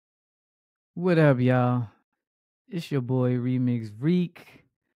What up, y'all? It's your boy Remix Reek,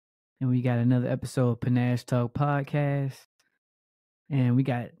 and we got another episode of Panache Talk Podcast. And we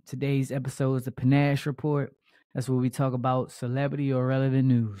got today's episode is the Panache Report. That's where we talk about celebrity or relevant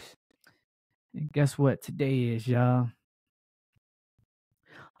news. And guess what today is, y'all?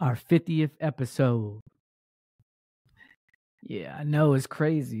 Our 50th episode. Yeah, I know it's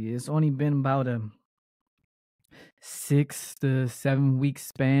crazy. It's only been about a 6 to 7 week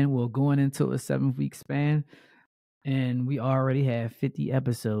span. Well, going into a 7-week span. And we already have 50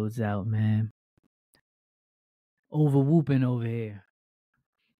 episodes out, man. Over whooping over here.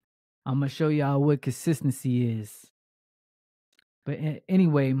 I'm going to show y'all what consistency is. But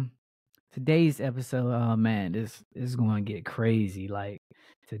anyway, today's episode, oh man, this is going to get crazy. Like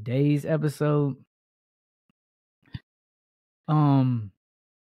today's episode,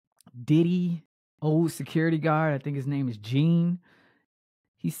 Diddy, old security guard, I think his name is Gene.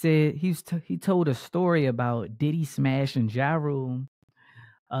 He said he told a story about Diddy smashing Ja Rule.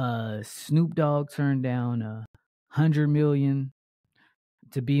 Snoop Dogg turned down $100 million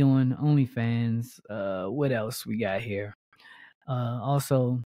to be on OnlyFans. What else we got here?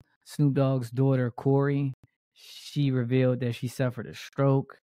 Also, Snoop Dogg's daughter Corey, she revealed that she suffered a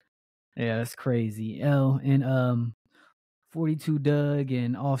stroke. Yeah, that's crazy. And 42 Doug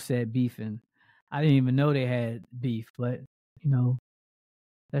and Offset beefing. I didn't even know they had beef, but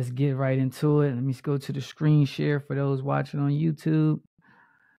let's get right into it. Let me go to the screen share for those watching on YouTube.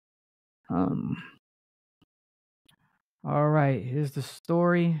 All right, here's the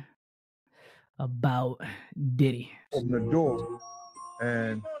story about Diddy. Open the door,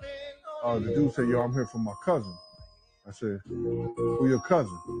 and the dude said, "Yo, I'm here for my cousin." I said, "Who your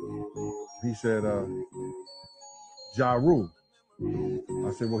cousin?" He said, "Ja Rule."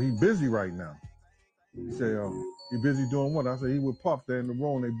 I said, "Well, he busy right now." He said, "You busy doing what?" I said, "He with Puff. They're in the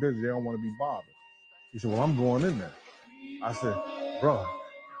room. They busy. They don't want to be bothered." He said, "Well, I'm going in there." I said, "Bro,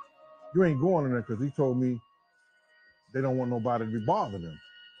 you ain't going in there because he told me they don't want nobody to be bothering them."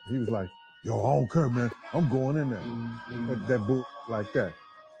 He was like, "Yo, I don't care, man. I'm going in there." That boot like that.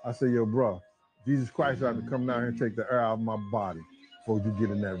 I said, "Yo, bro, Jesus Christ had to come down here and take the air out of my body before you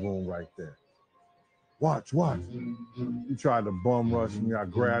get in that room right there. Watch. He tried to bum rush me. I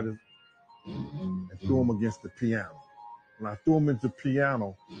grabbed him and threw him against the piano. When I threw him into the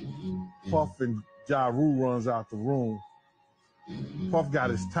piano, Puff and Ja Rule runs out the room. Puff got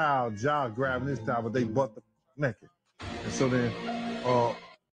his towel, Ja grabbing his towel, but they butt the naked. And so then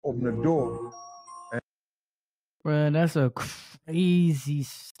open the door. Bruh, that's a crazy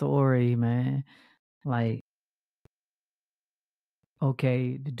story, man. Like,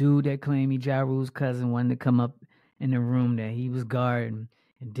 okay, the dude that claimed he Ja Rule's cousin wanted to come up in the room that he was guarding,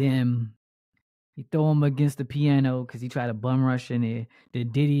 and then he throw him against the piano because he tried to bum rush in there.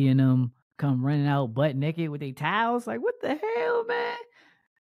 Then Diddy and them come running out butt naked with their towels. Like, what the hell, man?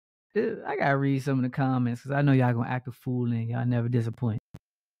 Dude, I gotta read some of the comments because I know y'all gonna act a fool and y'all never disappoint.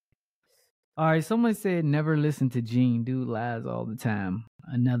 All right, someone said never listen to Gene. Dude lies all the time.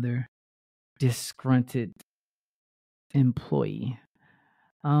 Another disgruntled employee.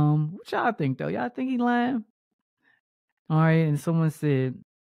 What y'all think though? Y'all think he lying? All right, and someone said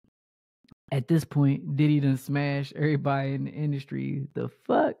at this point, Diddy done smash everybody in the industry. The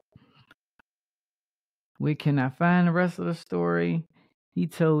fuck? Where can I find the rest of the story? He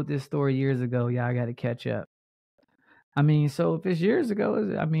told this story years ago. Y'all got to catch up. I mean, so if it's years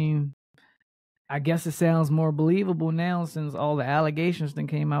ago, I guess it sounds more believable now since all the allegations that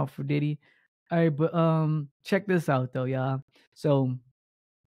came out for Diddy. All right, but check this out though, y'all. So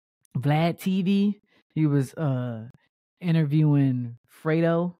Vlad TV, he was interviewing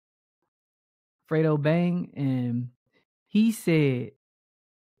Fredo Bang, and he said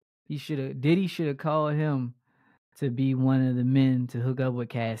Diddy should have called him to be one of the men to hook up with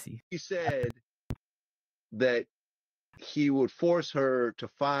Cassie. He said that he would force her to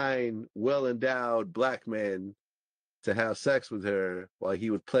find well-endowed black men to have sex with her while he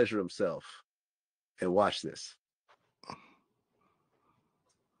would pleasure himself. And watch this.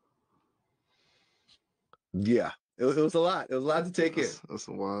 Yeah, it was a lot. It was a lot to take in. That's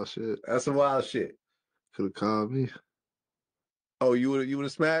some wild shit. That's some wild shit. Could have called me. Oh, you would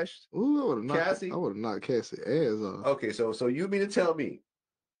have smashed? Ooh, I would have knocked Cassie? I would have knocked Cassie ass off. Okay, so you mean to tell me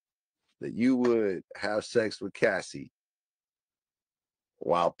that you would have sex with Cassie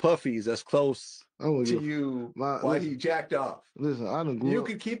while Puffy's as close to you while he jacked off? Listen, I done You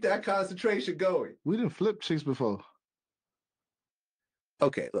can keep that concentration going. We didn't flip chicks before.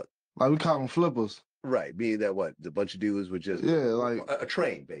 Okay, look. Like we call them flippers. Right, being that what? The bunch of dudes were just like a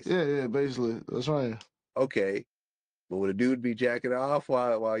train, basically. Yeah, basically. That's right. Okay. But would a dude be jacking off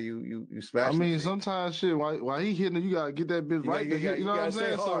while you smash? I mean, sometimes shit. Why he hitting it? You gotta get that bitch right. You know what I'm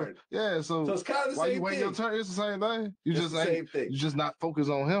saying? Hard. So yeah. So it's kind of the while same you wait thing. your turn, it's the same thing. You It's just the same thing. You just not focus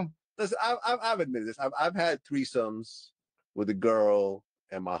on him. Listen, I've admitted this. I've had threesomes with a girl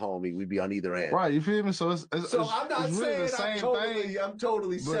and my homie. We'd be on either end. Right, you feel me? So I'm not really saying the same thing. I'm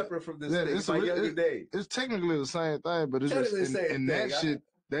totally separate from this thing. It's my younger days. It's technically the same thing, but it's just in that shit.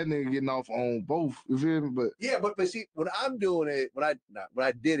 That nigga getting off on both. You feel me? But yeah, but see, when I'm doing it, when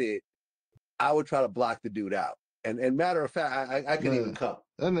I did it, I would try to block the dude out. And matter of fact, I couldn't even come.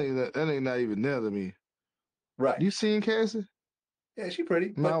 That nigga not even near to me. Right. You seen Cassie? Yeah, she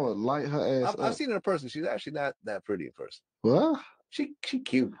pretty. Man, I would light her ass up. I've seen her in person. She's actually not that pretty in person. What? She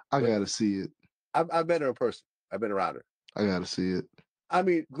cute. I gotta see it. I've met her in person. I've been around her. I gotta see it. I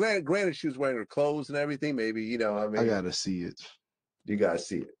mean, granted, she was wearing her clothes and everything. Maybe, you know, I mean, I gotta see it. You gotta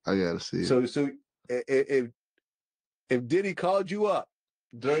see it. I gotta see it. So if Diddy called you up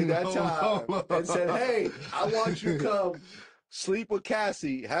during that time and said, "Hey, I want you to come sleep with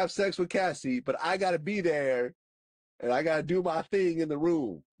Cassie, have sex with Cassie, but I gotta be there and I gotta do my thing in the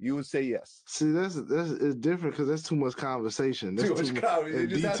room," you would say yes. See, that's it's different because that's too much conversation. That's too much conversation.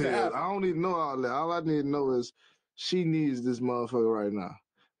 Details. I don't need to know all that. All I need to know is she needs this motherfucker right now.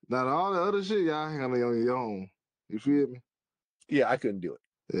 Now all the other shit y'all handle on your own. You feel me? Yeah, I couldn't do it.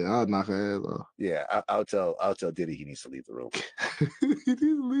 Yeah, I'll knock her ass off. Yeah, I'll tell Diddy he needs to leave the room. He needs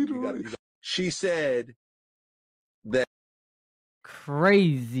to leave the room. She said that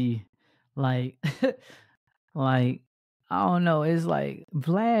crazy, like, like I don't know. It's like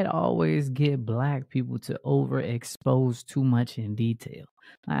Vlad always get black people to overexpose too much in detail.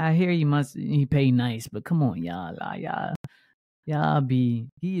 I hear he pay nice, but come on, y'all, like,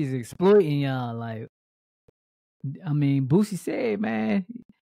 he is exploiting y'all. Like, I mean, Boosie said, man,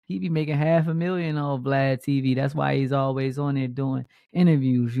 he be making $500,000 on Vlad TV. That's why he's always on there doing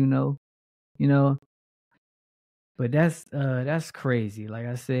interviews, you know. But that's crazy. Like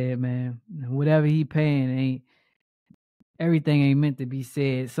I said, man, whatever he paying everything ain't meant to be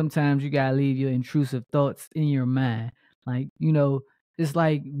said. Sometimes you gotta leave your intrusive thoughts in your mind. Like, it's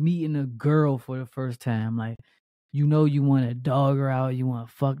like meeting a girl for the first time. Like, you want to dog her out, you want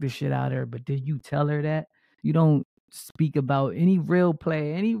to fuck the shit out of her, but did you tell her that? You don't speak about any real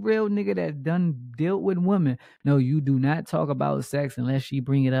player, any real nigga that done dealt with women. No, you do not talk about sex unless she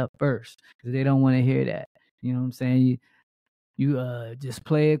bring it up first, because they don't want to hear that. You know what I'm saying? You just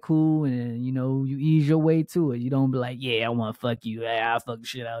play it cool, and then, you ease your way to it. You don't be like, yeah, I want to fuck you. I'll fuck the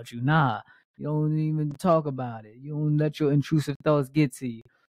shit out you. Nah, you don't even talk about it. You don't let your intrusive thoughts get to you.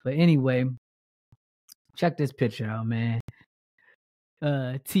 But anyway, check this picture out, man.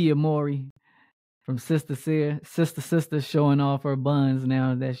 Tia Mowry from Sister showing off her buns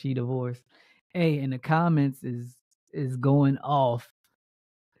now that she divorced. Hey, in the comments is going off.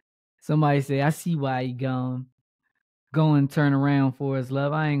 Somebody say, I see why he gone. Go and turn around for his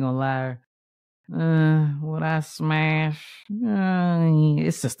love. I ain't gonna lie. Would I smash?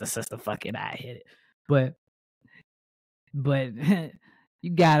 It's sister. Fuck it, I hit it. But you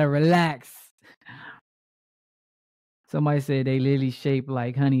gotta relax. Somebody said they literally shaped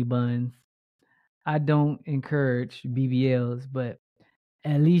like honey buns. I don't encourage BBLs, but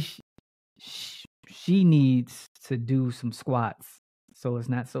at least she needs to do some squats so it's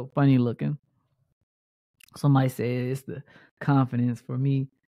not so funny looking. Somebody said it's the confidence for me.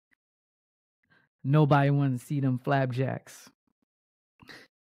 Nobody wants to see them flapjacks.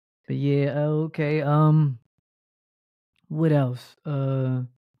 But yeah, okay. What else?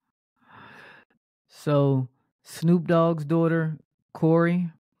 So Snoop Dogg's daughter,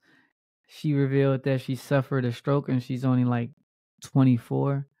 Corey, she revealed that she suffered a stroke and she's only like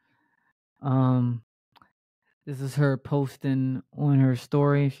 24. This is her posting on her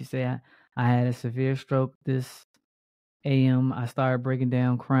story. She said, I had a severe stroke this AM. I started breaking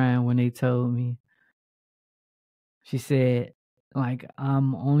down crying when they told me. She said, like,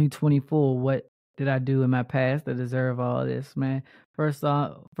 I'm only 24. What did I do in my past to deserve all this, man? First of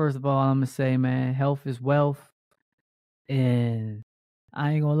all, I'm going to say, man, health is wealth. And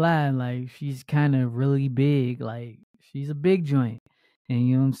I ain't going to lie, like, she's kind of really big. Like, she's a big joint. And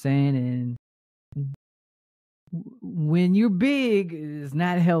you know what I'm saying? And when you're big, it's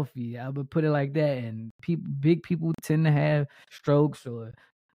not healthy. I would put it like that. And big people tend to have strokes or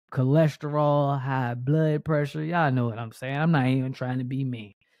cholesterol, high blood pressure. Y'all know what I'm saying. I'm not even trying to be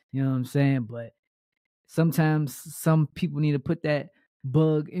mean. You know what I'm saying? But sometimes some people need to put that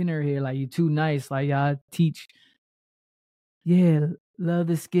bug in her hair. Like, you're too nice. Like, y'all teach, yeah, love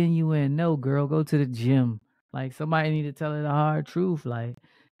the skin you in. No, girl, go to the gym. Like, somebody need to tell her the hard truth. Like,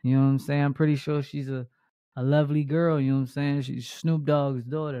 you know what I'm saying? I'm pretty sure she's a a lovely girl, you know what I'm saying? She's Snoop Dogg's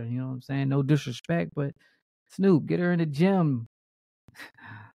daughter, you know what I'm saying? No disrespect, but Snoop, get her in the gym.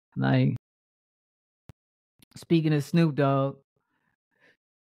 Like, speaking of Snoop Dogg,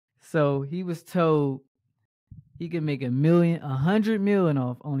 so he was told he can make $100 million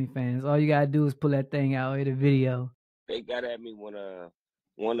off OnlyFans. All you gotta do is pull that thing out in a video. They got at me when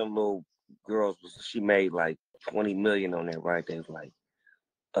one of them little girls she made like 20 million on there, right? They was like,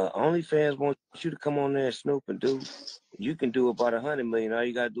 OnlyFans want you to come on there and Snoop and do. You can do about 100 million. All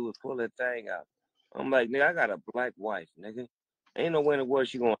you gotta do is pull that thing out. I'm like, nigga, I got a black wife, nigga. Ain't no way in the world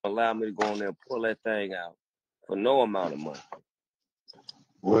she gonna allow me to go on there and pull that thing out for no amount of money.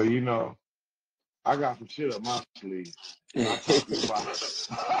 Well, you know, I got some shit up my sleeve. I'll talk to you about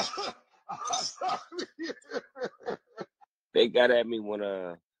it. They got at me when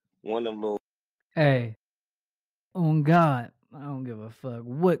one of them little. Hey, on God, I don't give a fuck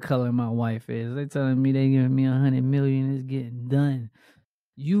what color my wife is. They telling me they giving me 100 million. It's getting done.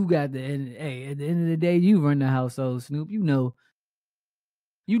 You got the end. Hey, at the end of the day, you run the household, Snoop. You know,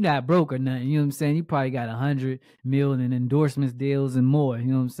 you not broke or nothing. You know what I'm saying? You probably got 100 million in endorsements, deals, and more. You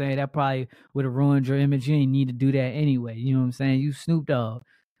know what I'm saying? That probably would have ruined your image. You ain't need to do that anyway. You know what I'm saying? You Snoop Dogg,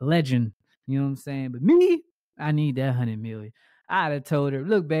 legend. You know what I'm saying? But me, I need that 100 million. I'd have told her,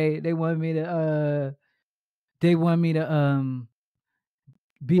 look, babe, they want me to be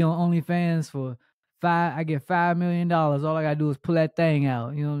on OnlyFans for I get $5 million. All I gotta do is pull that thing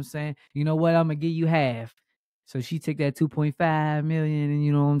out. You know what I'm saying? You know what? I'm gonna give you half. So she took that 2.5 million, and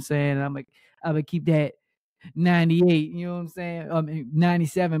you know what I'm saying? I'm gonna keep that 98. You know what I'm saying?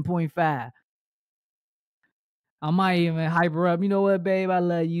 97.5. I might even hype her up. You know what, babe? I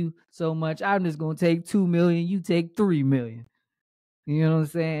love you so much. I'm just gonna take 2 million. You take 3 million. You know what I'm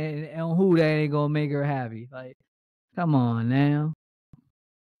saying? And who that ain't gonna make her happy? Like, come on now.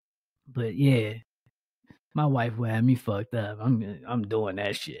 But yeah, my wife would have me fucked up. I'm doing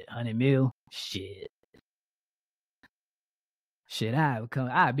that shit. 100 mil? Shit.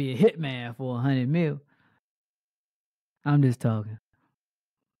 I'd be a hitman for 100 mil. I'm just talking.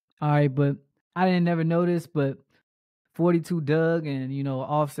 All right, but I didn't never notice, but 42 Doug and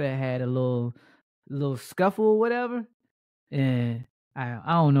Offset had a little scuffle or whatever. And I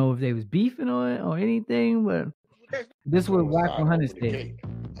don't know if they was beefing on it or anything, but this was Whack 100 said.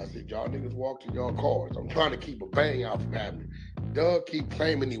 I said, y'all niggas walk to y'all cars. I'm trying to keep a bang out from happening. Doug keep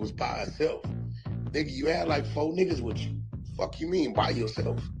claiming he was by himself. Nigga, you had like 4 niggas with you. Fuck you mean by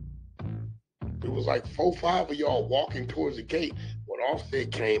yourself? It was like 4, 5 of y'all walking towards the gate when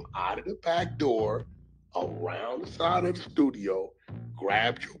Offset came out of the back door, around the side of the studio,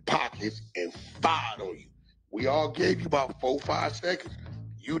 grabbed your pockets and fired on you. We all gave you about 4, 5 seconds.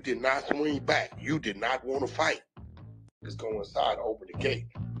 You did not swing back. You did not want to fight. Just go inside, open the gate.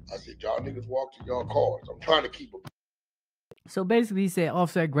 I said, y'all niggas walk to y'all cars. I'm trying to keep a... So basically, he said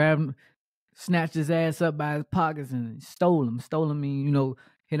Offset grabbed him, snatched his ass up by his pockets and stole him. Stole him,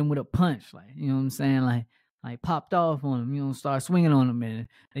 hit him with a punch, like, you know what I'm saying? Like popped off on him, start swinging on him. And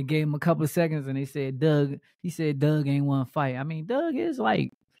they gave him a couple of seconds and they said, Doug ain't want to fight. I mean, Doug is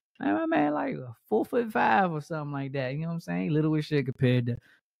like, my man, like 4'5" or something like that. You know what I'm saying? Little as shit compared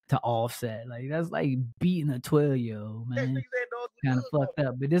to Offset. Like, that's like beating a 12-year-old, man. Kind of fucked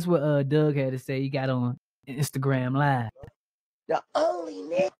up. But this what Doug had to say. He got on Instagram Live. The only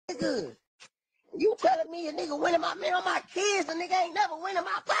nigga. You telling me a nigga winning my kids, a nigga ain't never winning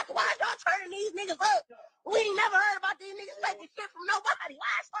my pocket. Why y'all turning these niggas up? We ain't never heard about these niggas taking shit from nobody. Why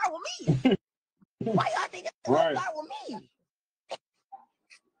it start with me? Why y'all think it start with me?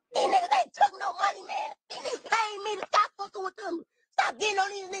 These niggas ain't took no money, man. These niggas paying me to stop fucking with them. Stop getting on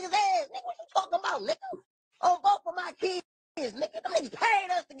these niggas' ass. Nigga, what you talking about, nigga? On both of my kids, nigga. Them niggas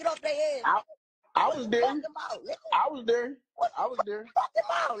paid us to get off their ass. I was there. About, I was there. I was there. Talking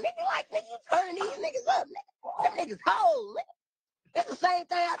about, nigga, like, nigga, you turning these niggas up, nigga. Them niggas hoes, nigga. It's the same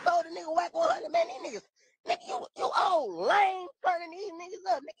thing I told the nigga Whack 100, man. These niggas, nigga, you old lame turning these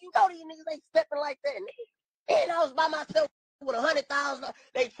niggas up, nigga. You know these niggas ain't stepping like that, nigga. And I was by myself with 100,000.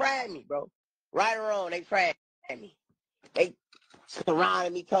 They tried me, bro. Right or wrong, they tried me. They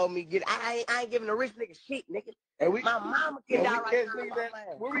surrounded me, told me get. I ain't giving a rich nigga shit, nigga. And my mama can die right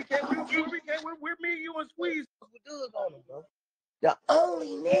now. Where me, you, and Squeeze with dudes on them, bro. The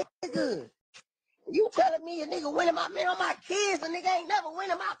only nigga. You telling me a nigga winning my kids, a nigga ain't never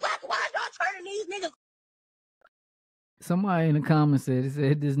winning my pocket. Why y'all turning these niggas? Somebody in the comments said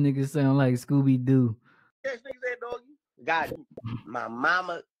this nigga sound like Scooby-Doo. God, my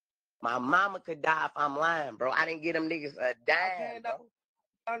mama could die if I'm lying, bro. I didn't get them niggas a dime, bro.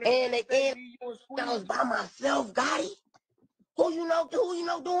 And I was by myself, Gotti. Who you know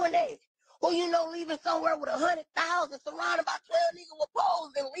doing that? Who you know leaving somewhere with 100,000 surrounded by 12 niggas with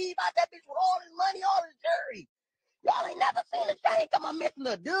poles and leave out that bitch with all his money, all his jewelry? Y'all ain't never seen a chain come on missing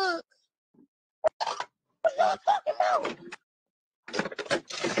a dude. What y'all talking about?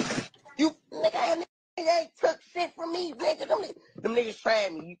 You nigga ain't took shit from me, nigga. Them niggas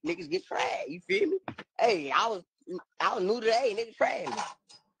tried me. You niggas get tried. You feel me? Hey, I was new today. Niggas tried me.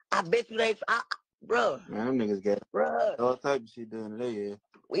 I bet you they, bro. Man, them niggas got all type of shit done today, yeah.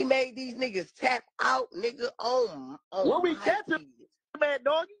 We made these niggas tap out, nigga, on What we catching, man,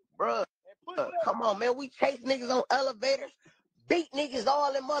 doggy? Bro, come on, man. We chase niggas on elevators, beat niggas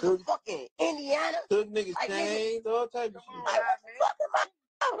all in motherfucking Indiana. Took niggas like, chains, all type of shit. Like, what the fuck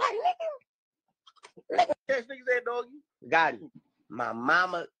am I? Like, nigga. Catch niggas there, doggy. Got it. My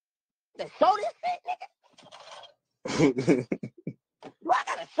mama. To show this shit, nigga. Do I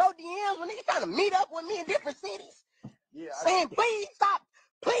gotta show DMs when niggas trying to meet up with me in different cities? Yeah. Saying, please stop.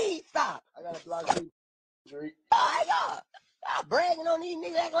 Please stop. I gotta block you, Drake. Y'all bragging on these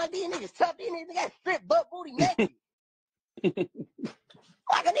niggas, acting like these niggas tough. These niggas got strip butt booty naked.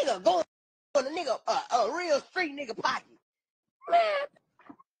 Like a nigga going on a nigga, a real street nigga pocket. Man,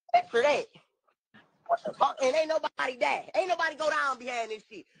 picture that. What the fuck? And ain't nobody die. Ain't nobody go down behind this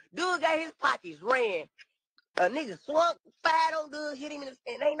shit. Dude got his pockets ran. A nigga swung, fired on dude, hit him in the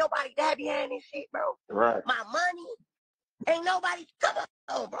and ain't nobody die behind this shit, bro. Right. My money, ain't nobody come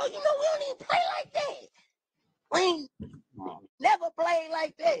on, bro. You know we don't even play like that. We ain't never played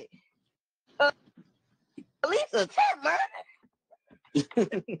like that. At least a 10 murder.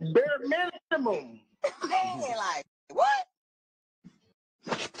 Bare minimum. Man, like, what?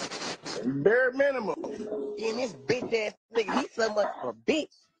 Bare minimum. And this bitch ass nigga, he's so much of a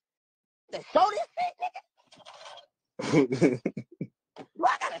bitch. To show this shit, nigga. Do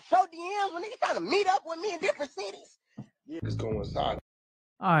I gotta show DMs when niggas trying to meet up with me in different cities? Yeah, it's going inside.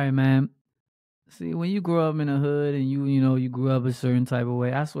 All right, man. See, when you grow up in the hood and you grew up a certain type of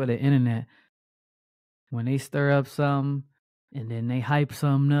way, I swear the internet, when they stir up something and then they hype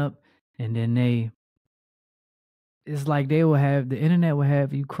something up and then it's like the internet will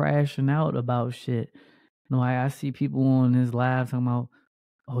have you crashing out about shit. Like I see people on this live talking about,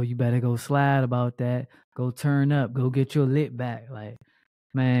 oh, you better go slide about that. Go turn up. Go get your lit back. Like,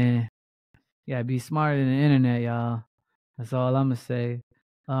 man, you gotta be smarter than the internet, y'all. That's all I'm gonna say.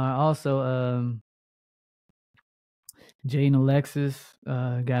 Also, Jay and Alexis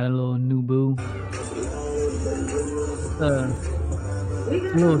got a little new boo. A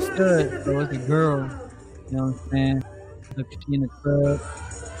little stud, so it's a girl. You know what I'm saying? Look, she in the club.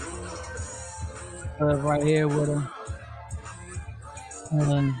 Right here with her.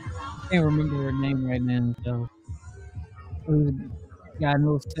 I can't remember her name right now, so got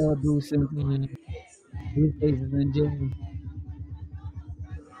no stud boo since Blue Faces in jail.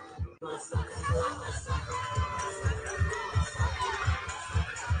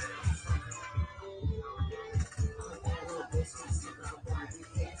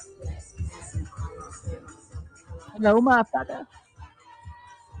 Hello, motherfucker.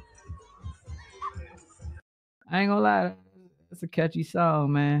 I ain't gonna lie, it's a catchy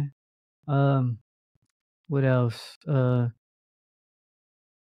song, man. What else?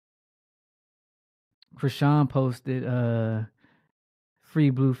 Krishan posted Free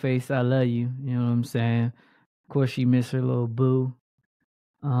Blueface, I love you. You know what I'm saying? Of course she missed her little boo.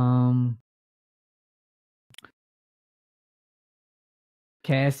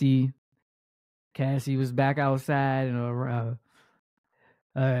 Cassie was back outside in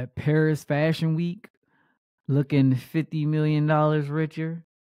Paris Fashion Week looking $50 million richer.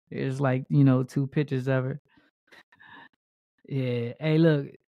 There's like, 2 pictures of her. Yeah. Hey, look,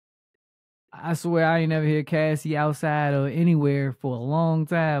 I swear I ain't never hear Cassie outside or anywhere for a long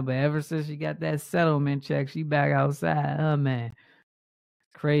time, but ever since she got that settlement check, she back outside. Oh man.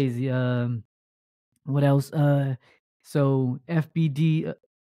 Crazy. What else? So FBG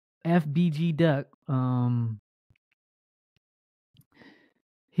Duck,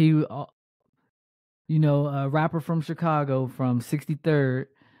 he a rapper from Chicago from 63rd.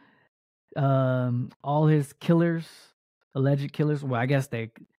 All his killers, alleged killers, well, I guess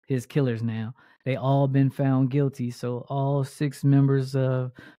they his killers now. They all been found guilty. So all 6 members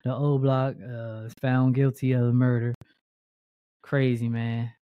of the O Block found guilty of the murder. Crazy,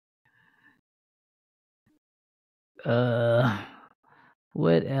 man.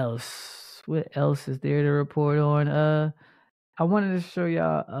 What else? What else is there to report on? I wanted to show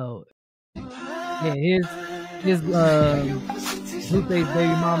y'all. Oh, yeah, here's Blueface baby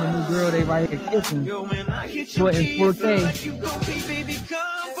mama, new girl. They right here kissing. What in 4K?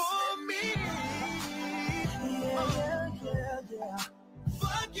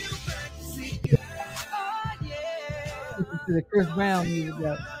 to the Chris Brown music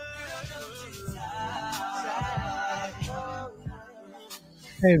out.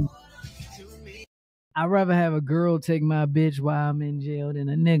 Hey, I'd rather have a girl take my bitch while I'm in jail than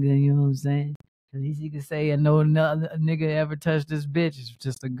a nigga, you know what I'm saying? At least you can say, I know a nigga ever touched this bitch. It's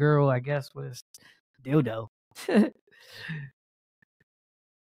just a girl, I guess, with a dildo.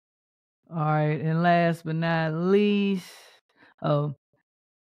 All right, and last but not least, all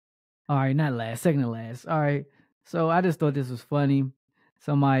right, not last, second to last. All right, so I just thought this was funny.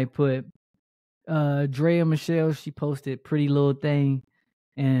 Somebody put Drea Michelle, she posted pretty little thing,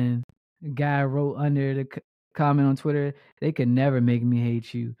 and a guy wrote under the comment on Twitter, they could never make me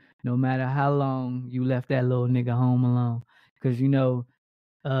hate you, no matter how long you left that little nigga home alone. Because, you know,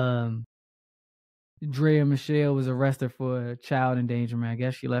 Drea Michelle was arrested for child endangerment. I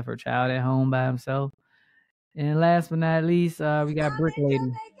guess she left her child at home by himself. And last but not least, we got Brick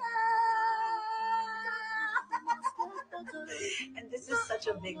Lady. And this is such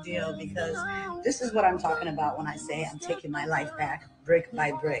a big deal because this is what I'm talking about when I say I'm taking my life back brick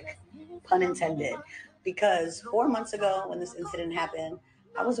by brick, pun intended. Because 4 months ago when this incident happened,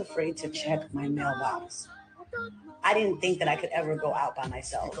 I was afraid to check my mailbox. I didn't think that I could ever go out by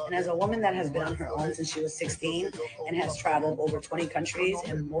myself. And as a woman that has been on her own since she was 16 and has traveled over 20 countries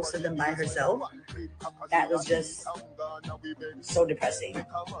and most of them by herself, that was just so depressing.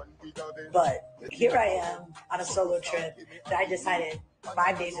 But here I am on a solo trip that I decided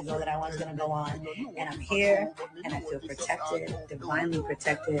 5 days ago that I was going to go on. And I'm here and I feel protected, divinely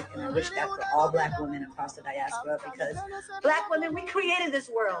protected. And I wish that for all Black women across the diaspora, because Black women, we created this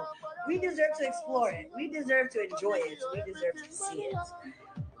world. We deserve to explore it. We deserve to enjoy it. We deserve to see it.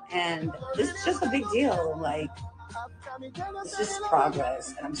 And this is just a big deal. Like, it's just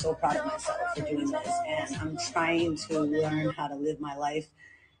progress. And I'm so proud of myself for doing this. And I'm trying to learn how to live my life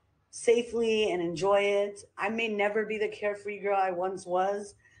safely and enjoy it. I may never be the carefree girl I once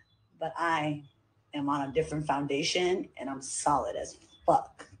was, but I am on a different foundation and I'm solid as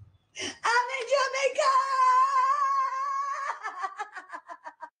fuck. I'm in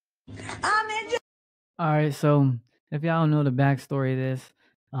Jamaica. I'm in Jamaica. All right, so if y'all don't know the backstory of this,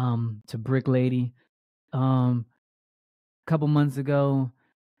 to Brick Lady, a couple months ago,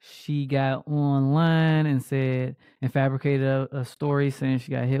 she got online and said and fabricated a story saying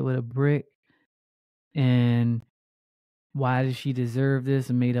she got hit with a brick, and why did she deserve this,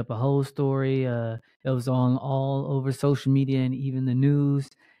 and made up a whole story. It was on all over social media and even the news,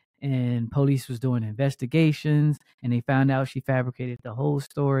 and police was doing investigations, and they found out she fabricated the whole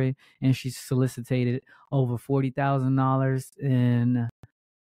story, and she solicited over $40,000 in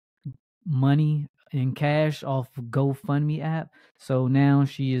money in cash off GoFundMe app. So now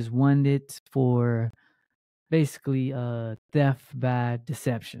she is wanted for basically theft by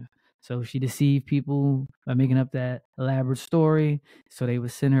deception. So she deceived people by making up that elaborate story so they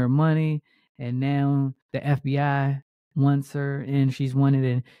would send her money, and now the FBI wants her, and she's wanted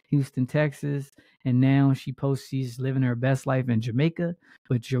in Houston, Texas, and now she posts she's living her best life in Jamaica.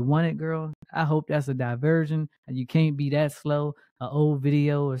 But you're wanted, girl. I hope that's a diversion, and you can't be that slow. An old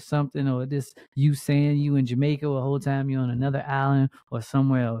video or something, or just you saying you in Jamaica the whole time you're on another island or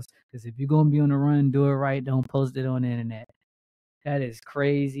somewhere else. Because if you're gonna be on the run, do it right. Don't post it on the internet. That is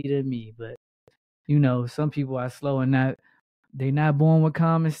crazy to me. But you know, some people are slow and they're not born with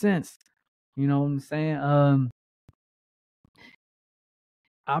common sense. You know what I'm saying?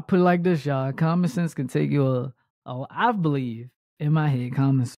 I'll put it like this, y'all. Common sense can take you I believe in my head,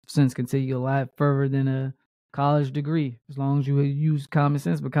 common sense can take you a lot further than a college degree, as long as you use common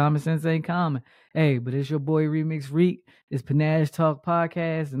sense. But common sense ain't common. Hey, but it's your boy Remix Reek. It's Panache Talk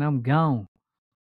Podcast, and I'm gone.